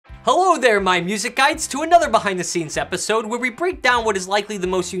Hello there, my music guides, to another behind the scenes episode where we break down what is likely the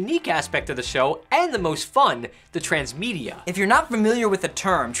most unique aspect of the show and the most fun, the transmedia. If you're not familiar with the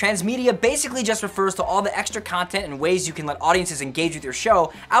term, transmedia basically just refers to all the extra content and ways you can let audiences engage with your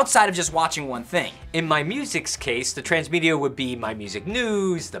show outside of just watching one thing. In MyMusic's case, the transmedia would be MyMusic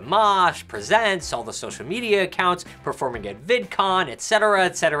News, the Mosh, Presents, all the social media accounts, performing at VidCon, etc,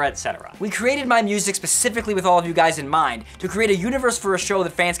 etc, etc. We created MyMusic specifically with all of you guys in mind, to create a universe for a show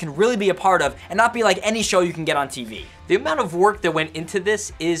that fans can really be a part of and not be like any show you can get on TV. The amount of work that went into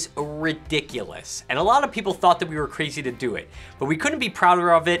this is ridiculous, and a lot of people thought that we were crazy to do it, but we couldn't be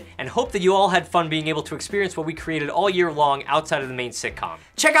prouder of it and hope that you all had fun being able to experience what we created all year long outside of the main sitcom.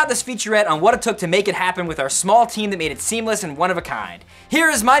 Check out this featurette on what it took to make it happen with our small team that made it seamless and one of a kind. Here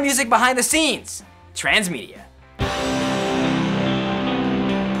is MyMusic behind the scenes, Transmedia.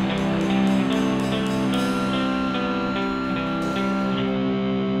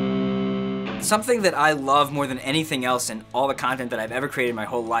 Something that I love more than anything else in all the content that I've ever created my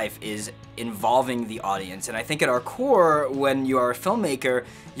whole life is involving the audience. And I think at our core, when you are a filmmaker,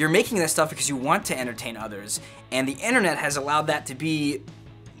 you're making this stuff because you want to entertain others. And the internet has allowed that to be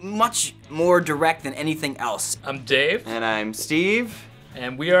much more direct than anything else. I'm Dave. And I'm Steve.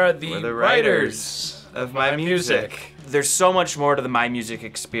 And we're the writers of MyMusic. There's so much more to the MyMusic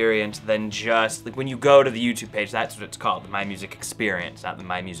experience than just, like when you go to the YouTube page, that's what it's called, the MyMusic experience, not the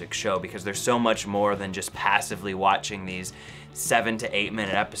MyMusic show, because there's so much more than just passively watching these 7 to 8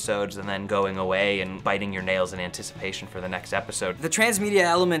 minute episodes and then going away and biting your nails in anticipation for the next episode. The transmedia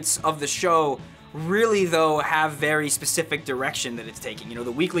elements of the show really, though, have very specific direction that it's taking. You know,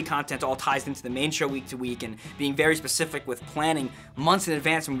 the weekly content all ties into the main show week to week, and being very specific with planning months in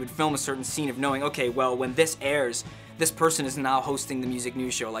advance when we would film a certain scene of knowing, okay, well, when this airs, this person is now hosting the music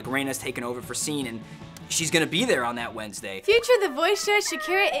news show, like Raina's taken over for Scene, and she's gonna be there on that Wednesday. Future The Voice show,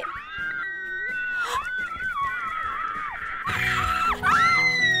 Shakira.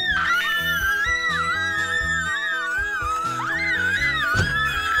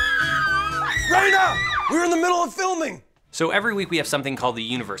 Raina! We're in the middle of filming! So every week we have something called the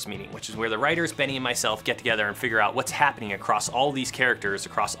Universe Meeting, which is where the writers, Benny and myself, get together and figure out what's happening across all these characters,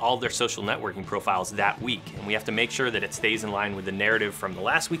 across all their social networking profiles that week. And we have to make sure that it stays in line with the narrative from the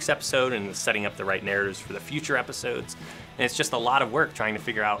last week's episode and setting up the right narratives for the future episodes. And it's just a lot of work trying to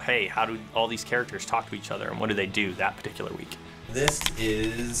figure out, hey, how do all these characters talk to each other and what do they do that particular week? This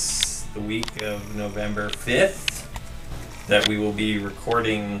is the week of November 5th that we will be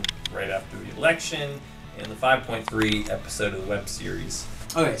recording right after the election in the 5.3 episode of the web series.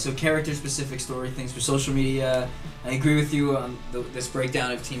 Okay, so character-specific story things for social media. I agree with you on this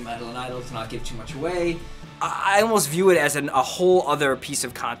breakdown of Team Idol and Idol to not give too much away. I almost view it as a whole other piece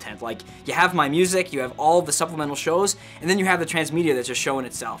of content. Like, you have MyMusic, you have all the supplemental shows, and then you have the transmedia that's just showing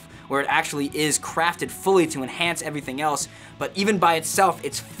itself, where it actually is crafted fully to enhance everything else, but even by itself,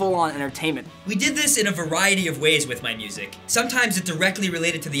 it's full-on entertainment. We did this in a variety of ways with MyMusic. Sometimes it directly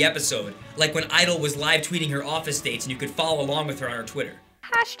related to the episode, like when Idol was live tweeting her office dates and you could follow along with her on her Twitter.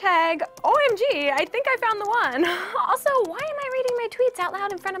 Hashtag OMG, I think I found the one. Also, why am I reading my tweets out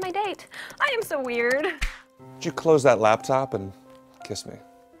loud in front of my date? I am so weird. Would you close that laptop and kiss me?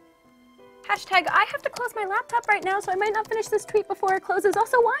 Hashtag I have to close my laptop right now, so I might not finish this tweet before it closes.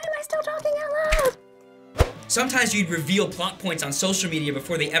 Also, why am I still talking out loud? Sometimes you'd reveal plot points on social media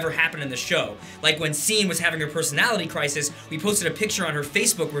before they ever happen in the show. Like when Scene was having her personality crisis, we posted a picture on her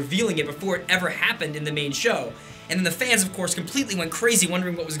Facebook revealing it before it ever happened in the main show. And then the fans, of course, completely went crazy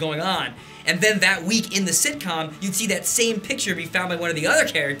wondering what was going on. And then that week in the sitcom, you'd see that same picture be found by one of the other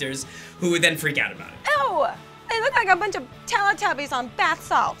characters who would then freak out about it. Oh, they look like a bunch of Teletubbies on bath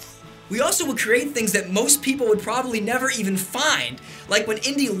salts. We also would create things that most people would probably never even find, like when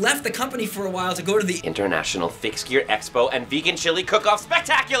Indy left the company for a while to go to the International Fixed Gear Expo and Vegan Chili Cook-Off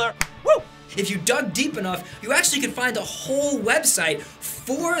Spectacular! Woo! If you dug deep enough, you actually could find a whole website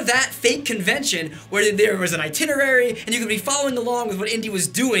for that fake convention where there was an itinerary and you could be following along with what Indy was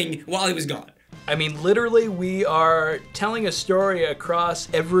doing while he was gone. I mean, literally, we are telling a story across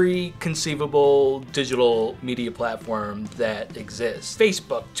every conceivable digital media platform that exists.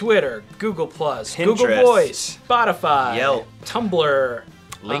 Facebook, Twitter, Google+, Google Voice, Spotify, Yelp, Tumblr,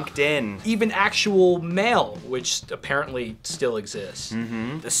 LinkedIn. Even actual mail, which apparently still exists.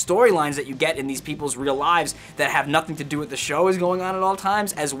 The storylines that you get in these people's real lives that have nothing to do with the show is going on at all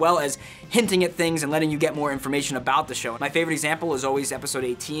times, as well as hinting at things and letting you get more information about the show. My favorite example is always episode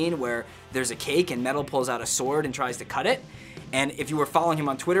 18, where there's a cake and Metal pulls out a sword and tries to cut it. And if you were following him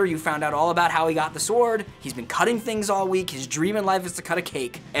on Twitter, you found out all about how he got the sword. He's been cutting things all week. His dream in life is to cut a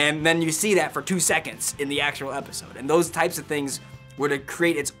cake. And then you see that for 2 seconds in the actual episode. And those types of things were to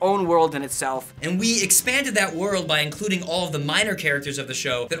create its own world in itself. And we expanded that world by including all of the minor characters of the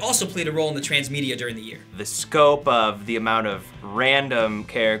show that also played a role in the transmedia during the year. The scope of the amount of random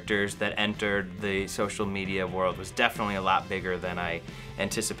characters that entered the social media world was definitely a lot bigger than I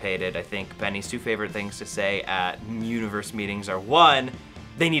anticipated. I think Benny's 2 favorite things to say at universe meetings are 1,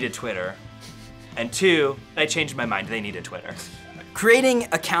 they needed Twitter, and 2, I changed my mind, they needed Twitter. Creating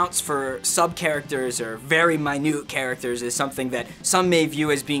accounts for sub-characters or very minute characters is something that some may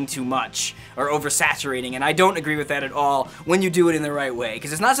view as being too much or oversaturating, and I don't agree with that at all when you do it in the right way,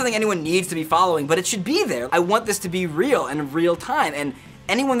 because it's not something anyone needs to be following, but it should be there. I want this to be real and in real time, and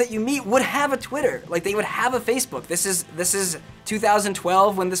anyone that you meet would have a Twitter, like they would have a Facebook. This is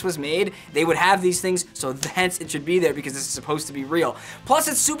 2012 when this was made. They would have these things, so hence it should be there because this is supposed to be real. Plus,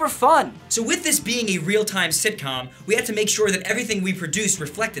 it's super fun. So with this being a real-time sitcom, we had to make sure that everything we produced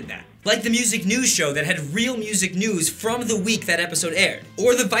reflected that. Like the music news show that had real music news from the week that episode aired.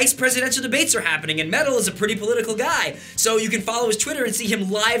 Or the vice presidential debates are happening, and Metal is a pretty political guy, so you can follow his Twitter and see him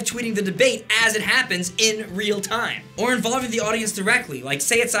live tweeting the debate as it happens in real time. Or involving the audience directly, like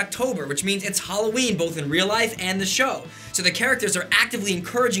say it's October, which means it's Halloween both in real life and the show. So the characters are actively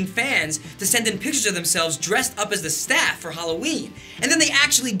encouraging fans to send in pictures of themselves dressed up as the staff for Halloween. And then they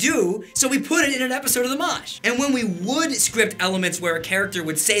actually do, so we put it in an episode of The Mosh. And when we would script elements where a character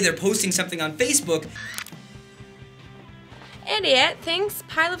would say they're posting something on Facebook, Idiot thinks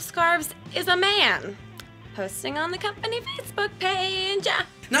Pile of Scarves is a man. Posting on the company Facebook page.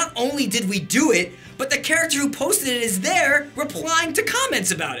 not only did we do it, but the character who posted it is there replying to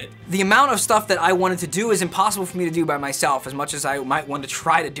comments about it. The amount of stuff that I wanted to do is impossible for me to do by myself, as much as I might want to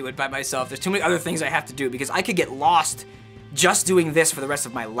try to do it by myself. There's too many other things I have to do because I could get lost just doing this for the rest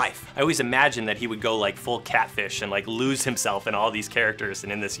of my life. I always imagined that he would go like full catfish and like lose himself in all these characters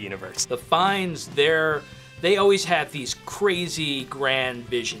and in this universe. The Fines, they always have these crazy grand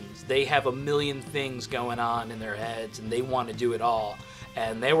visions. They have a million things going on in their heads and they want to do it all.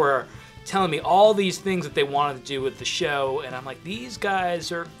 And they were telling me all these things that they wanted to do with the show, and I'm like, these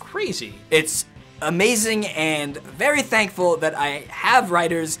guys are crazy. It's amazing and very thankful that I have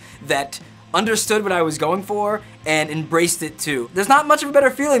writers that understood what I was going for and embraced it too. There's not much of a better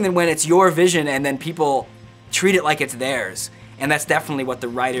feeling than when it's your vision and then people treat it like it's theirs. And that's definitely what the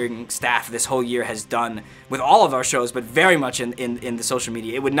writing staff this whole year has done with all of our shows, but very much in the social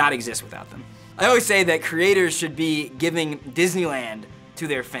media. It would not exist without them. I always say that creators should be giving Disneyland to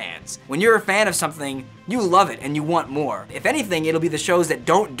their fans. When you're a fan of something, you love it and you want more. If anything, it'll be the shows that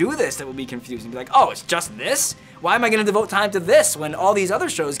don't do this that will be confusing. Be like, oh, it's just this? Why am I gonna devote time to this when all these other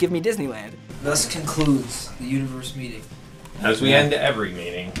shows give me Disneyland? Thus concludes the universe meeting. As we end every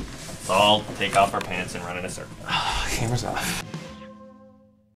meeting, Let's all take off our pants and run in a circle. Camera's off.